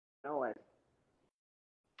noise.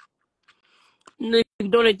 Nigga,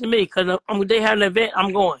 donate to me because they have an event.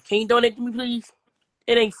 I'm going. Can you donate to me, please?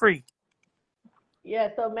 It ain't free. Yeah,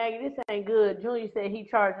 so Maggie, this ain't good. Junior said he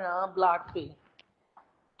charging an unblocked fee.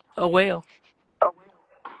 Oh well.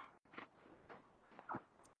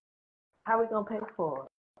 How we gonna pay for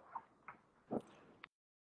it?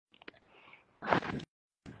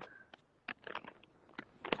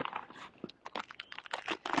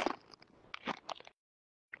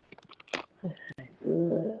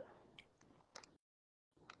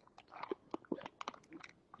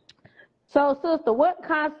 So, sister, what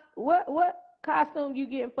costume you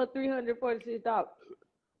getting for $346?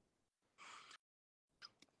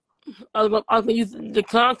 I was gonna use the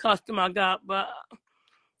clown costume I got, but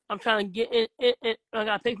I'm trying to get in. I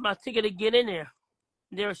gotta pay for my ticket to get in there.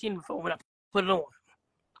 Never seen it before when I put it on.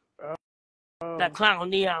 That clown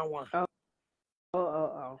neon one.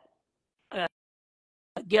 Oh.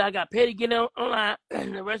 I got paid to get in online.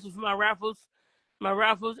 And the rest is for my raffles,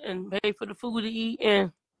 and pay for the food to eat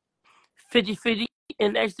and 50-50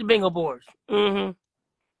 and extra bingo boards. Yeah,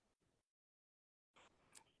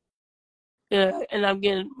 and I'm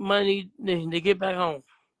getting money to get back home.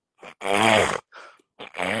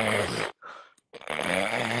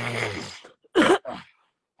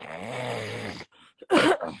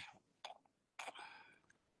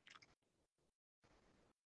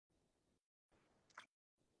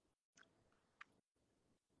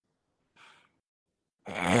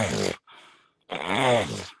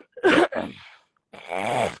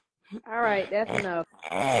 All right, that's enough.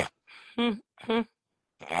 That's enough.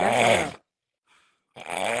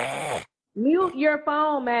 Mute your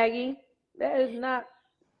phone, Maggie. That is not.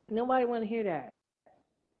 Nobody want to hear that.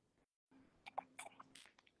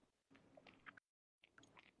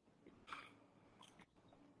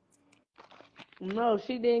 No,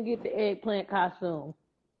 she didn't get the eggplant costume.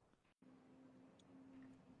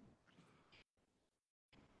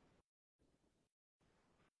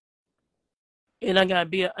 And I gotta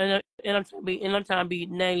be and I'm trying to be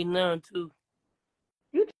 99 too.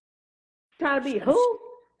 You trying to be who?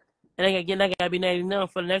 And I gotta be 99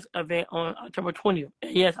 for the next event on October 20th.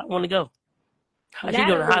 And yes, I want to go. She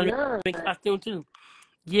doing a Halloween costume too.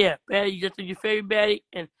 Yeah, Batty, just your favorite Batty,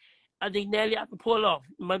 and I think Natalie I can pull it off.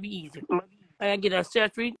 It might be easy. I gotta get an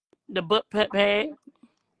accessory, the butt pad.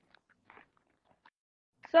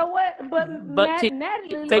 So what? But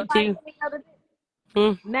Natalie look like any other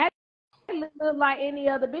bitch. Natalie look like any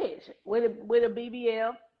other bitch with a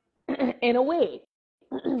BBL and a wig.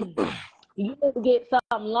 You need to get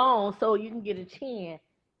something long so you can get a chin.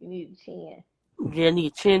 You need a chin. Yeah, I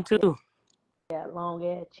need a chin too. Yeah, long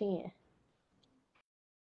ass chin.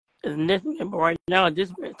 And this right now,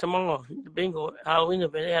 this tomorrow, the bingo Halloween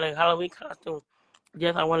event, they had a Halloween costume.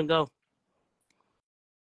 Yes, I want to go.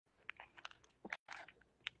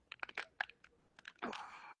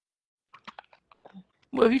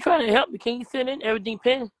 Well, if you're trying to help me, can you send in everything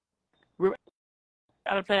pinned?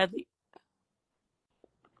 Out of plastic.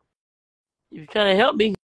 If you're trying to help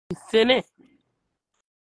me, send in.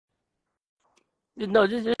 No,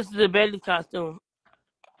 this is a Betty costume.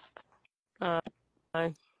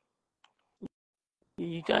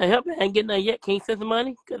 You trying to help me? I ain't getting nothing yet. Can you send some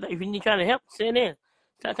money? Because if you're trying to help, send in.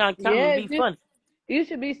 Stop trying to be funny. You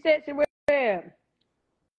should be sexy red.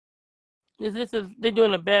 This is they're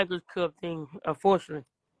doing a Baggers Club thing, unfortunately.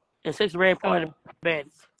 And Sexy Red part of the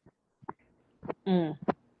baddies.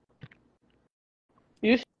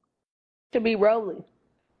 You should be rolling.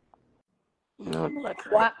 No, like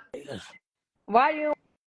why you don't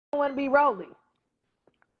want to be rolling?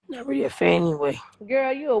 Not really a fan anyway.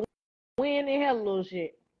 Girl, you a win in hell little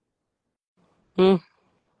shit. You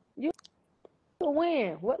a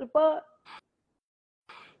win. What the fuck?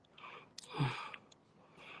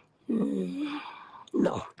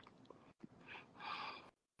 No.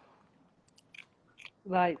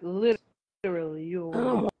 Like literally, you a win. I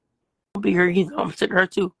don't want to be her either. I'm sick of her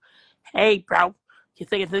too. Hey, bro. You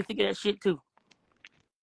think of that shit too.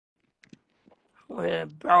 Well,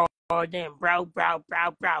 bro, damn, bro. I don't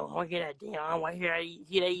want to hear that damn. I don't want to hear that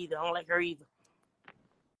either. I don't like her either.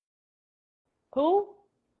 Who?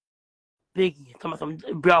 Biggie. Come on, some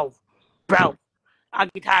bro. I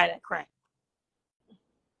get tired of that crap.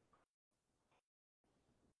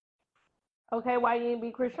 Okay, why you didn't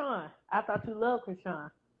be Krishan? I thought you loved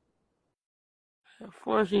Krishan.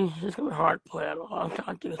 Unfortunately, it's gonna be hard to pull out. I'm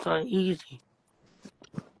trying to think of something easy.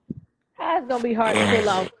 How it's gonna be hard to pull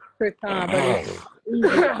off Krishan, but it's easy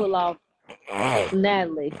to pull off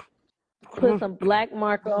Natalie. Put some black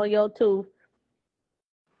marker on your tooth.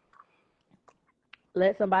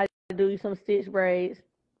 Let somebody do you some stitch braids.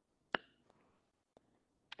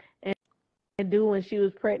 do when she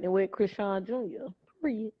was pregnant with Krishan Jr.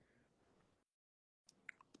 Period.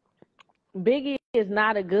 Biggie is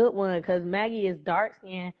not a good one because Maggie is dark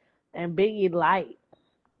skinned and Biggie light.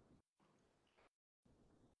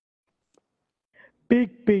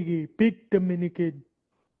 Big Biggie, big Dominican.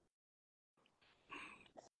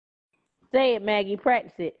 Say it, Maggie.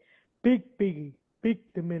 Practice it. Big Biggie, big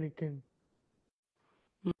Dominican.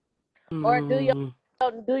 Or do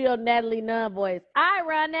your Natalie Nunn voice. I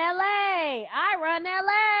run LA. I run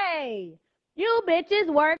LA. You bitches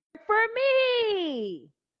work for me.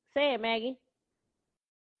 Say it, Maggie.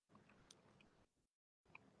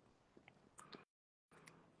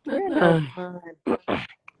 You're no fun.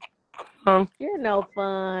 You're no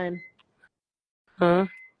fun. Huh?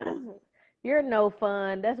 You're no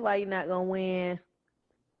fun. That's why you're not gonna win.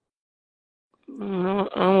 No,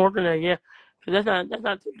 I'm working that. Yeah, cause that's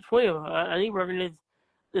not till the 12th. I need working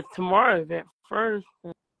this tomorrow event first.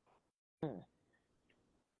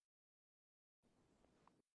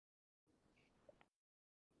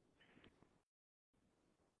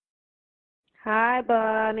 Hi,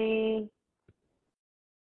 Bonnie.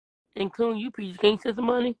 Including you, Peach. Can't send the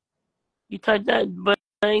money. You type that, but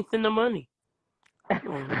I ain't send the money.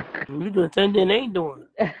 You doing something they ain't doing.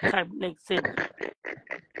 Type next sentence.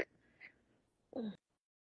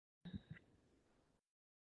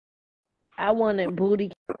 I wanted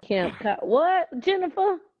booty camp. What,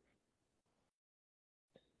 Jennifer?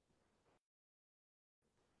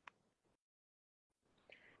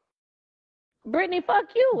 Brittany, fuck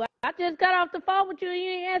you. I just got off the phone with you and you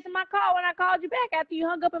didn't answer my call when I called you back after you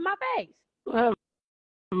hung up in my face. Well,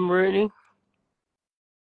 I'm ready.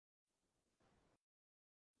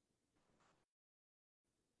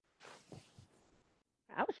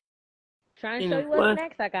 I was trying to show you what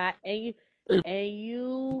snacks I got, and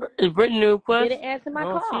you Is Brittany the request? didn't answer my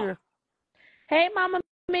call. Hey, Mama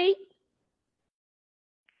Meat.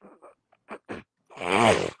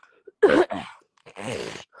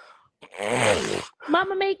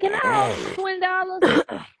 Mama Meat, can I hold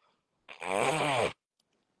 $20?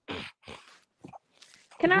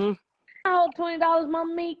 Can I hold $20,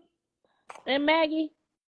 Mama Meat and Maggie?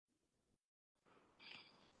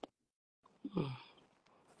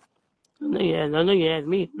 I know you asked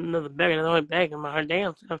me another bag, another bag in my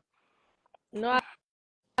damn stuff. No,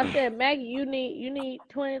 I said Maggie, you need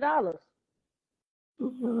 $20. I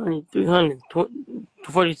need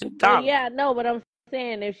 $346. Well, yeah, no, but I'm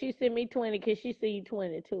saying if she sent me 20, can she send you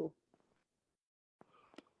 20 too?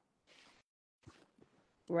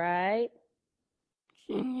 Right?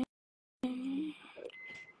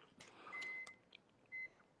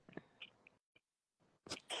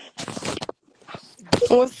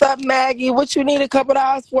 What's up, Maggie? What you need a couple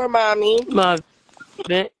dollars for, mommy? My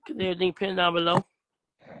event, because everything pinned down below.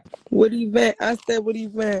 What event? I said what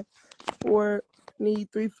event? For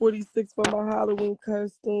need $346 for my Halloween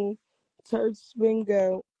costume. Church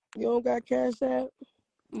bingo. You don't got cash app?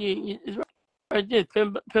 Yeah, it's right there,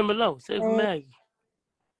 pin below. Say for Maggie.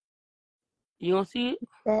 You don't see it?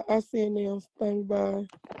 I see it now. Stand by.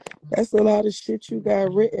 That's a lot of shit you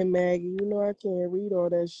got written, Maggie. You know I can't read all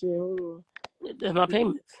that shit. Hold on. That's my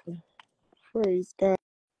payments. Praise God.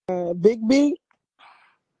 Big B?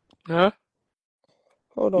 Huh?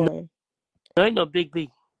 Hold on. No, ain't no Big B.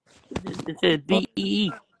 It says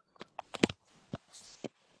BEE.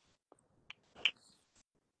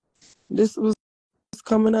 This was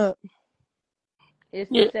coming up.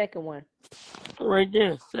 It's the second one. Right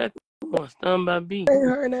there. Second one. Stunned by B. I ain't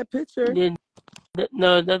her in that picture.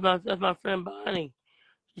 No, that's my friend Bonnie.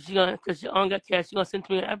 She gonna, cause she only got cash. She gonna send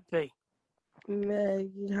to me an Apple Pay.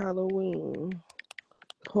 Maggie Halloween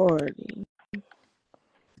party.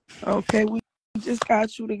 Okay, we just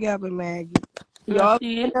got you together, Maggie.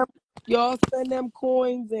 Y'all send them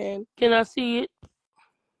coins in. Can I see it?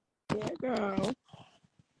 Yeah, girl.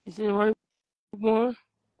 Is it right one?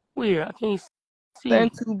 Where? I can't see.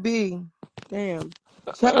 Send to B. Damn.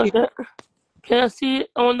 Check it. Can I see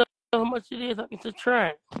it? I don't know how much it is. I can just try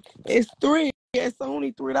it. It's $3. It's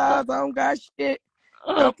only $3. I don't got shit.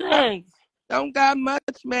 Oh, thanks. Don't got much,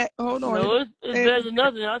 Matt. Hold on. No, it's better than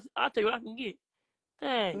nothing. I'll tell you what I can get.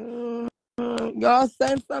 Thanks. Y'all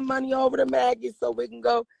send some money over to Maggie so we can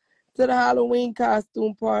go to the Halloween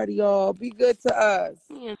costume party, y'all. Be good to us.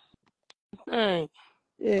 Yeah, thanks.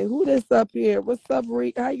 Yeah, who this up here? What's up,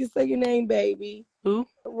 Reek? How you say your name, baby? Who?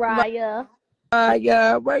 Raya.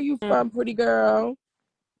 Raya. Where you from, pretty girl?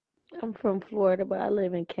 I'm from Florida, but I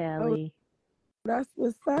live in Cali. Oh, that's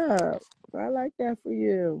what's up. I like that for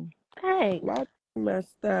you. Thanks. My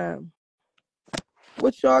messed up.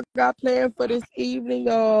 What y'all got planned for this evening,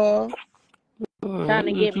 y'all? Trying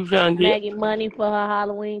to get Maggie money for her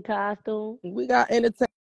Halloween costume. We got entertain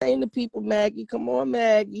the people, Maggie. Come on,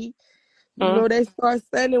 Maggie. You know they start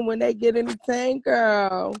sending when they get entertained,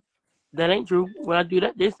 girl. That ain't true. When I do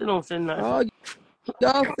that, they still don't send nothing. Oh,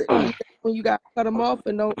 y'all sitting here when you got to cut them off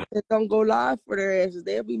and don't go live for their asses.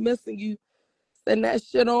 They'll be missing you. Send that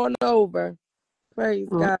shit on over. Praise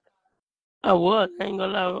God. I was. I ain't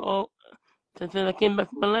gonna lie. Oh, since I came back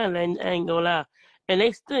from Atlanta, I ain't gonna lie. And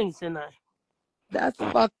they stink tonight. That's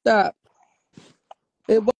fucked up.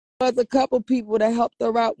 It was a couple people that helped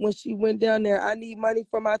her out when she went down there. I need money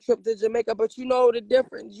for my trip to Jamaica, but you know the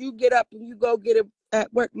difference. You get up and you go get it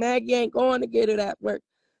at work. Maggie ain't going to get it at work.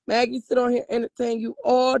 Maggie sit on here entertain you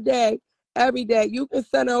all day, every day. You can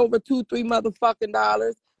send her over $2-3 motherfucking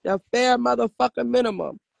dollars, the fair motherfucking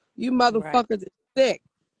minimum. You motherfuckers are sick.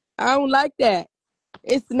 I don't like that.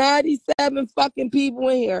 It's 97 fucking people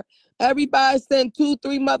in here. Everybody send $2-3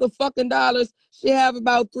 motherfucking dollars. She have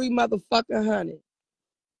about 3 motherfucking hundred.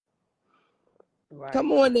 Right.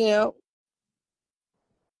 Come on now.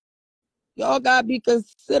 Y'all gotta be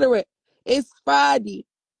considerate. It's Friday.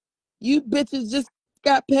 You bitches just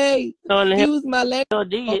got paid. Excuse my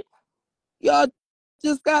language. Y'all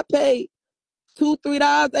just got paid.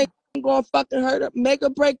 $2-3 ain't gonna fucking hurt up. Make or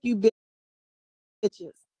break you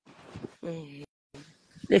bitches.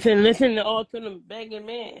 Listen to all to them begging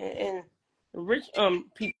men and rich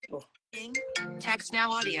people. Text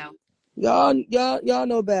now audio. Y'all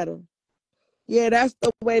know better. Yeah, that's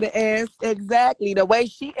the way to ask. Exactly. The way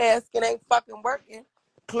she asking ain't fucking working.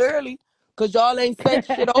 Clearly. Because y'all ain't sent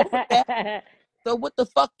shit over that. So what the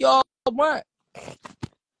fuck y'all want?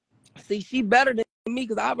 See, she better than me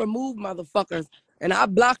because I remove motherfuckers. And I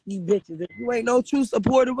block you bitches. If you ain't no true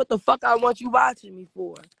supporter, what the fuck I want you watching me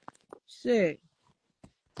for? Shit.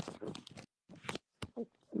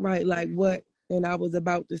 Right, like what? And I was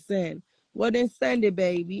about to send. Well, then send it,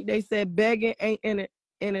 baby. They said begging ain't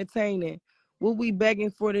entertaining. What we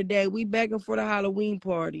begging for today? We begging for the Halloween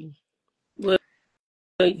party.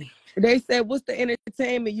 They said, what's the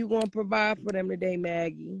entertainment you going to provide for them today,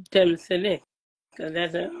 Maggie? Tell them to send it. Because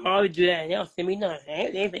that's I always do that. They don't send me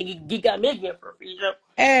nothing. They think you got me again for a free show.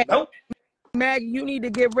 Hey, nope. Maggie, you need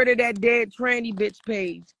to get rid of that dead tranny bitch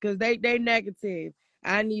page. Because they negative.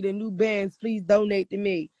 I need a new band. Please donate to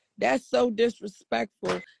me. That's so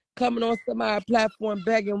disrespectful. Coming on somebody's platform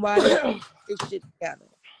begging why they put this shit together.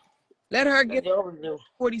 Let her get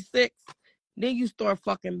 46. Then you start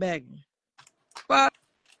fucking begging. Fuck.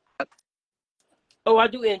 Oh, I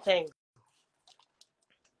do entertain.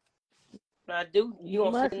 I do.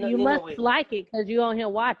 You must like it because you're on here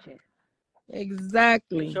watching.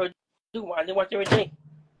 Exactly. I sure do. I watch every day.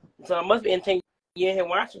 So I must be entertaining you in here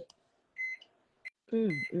watching.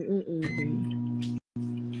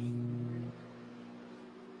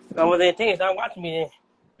 I was entertained. Stop watching me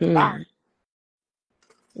then.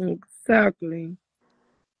 Exactly.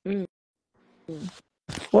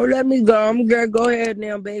 Well, let me go. I'm gonna go ahead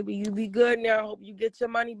now, baby. You be good now. I hope you get your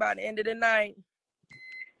money by the end of the night.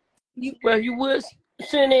 You would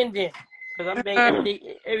send in there. Because I'm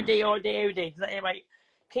begging every day, all day, every day. Like everybody,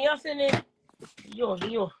 can y'all send in? Yo.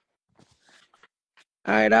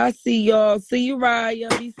 All right, I see y'all. See you, Raya.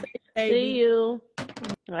 Be safe, baby. See you.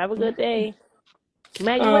 Have a good day.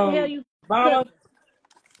 Maggie, what the hell you Mama,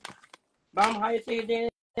 how you say it then?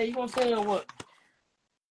 You gonna send it or what?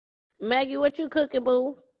 Maggie, what you cooking,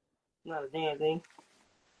 boo? Not a damn thing.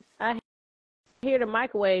 I hear the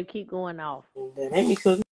microwave keep going off. That ain't me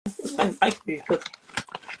cooking. That's microwave cooking.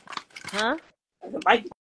 Huh? That's a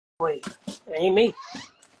microwave. That ain't me.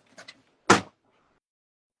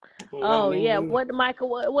 Oh yeah, what the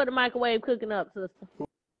microwave cooking up, sister?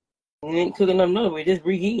 It ain't cooking up no way. Just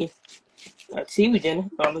reheating. Like seaweed dinner.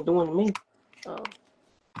 All it's doing to me. Oh.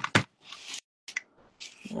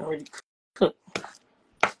 I already cooked.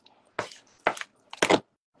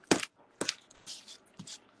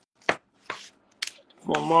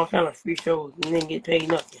 From all kind of free shows and didn't get paid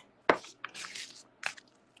nothing.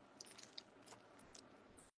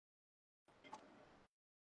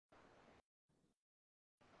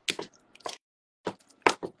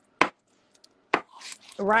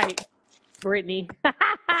 Right, Brittany.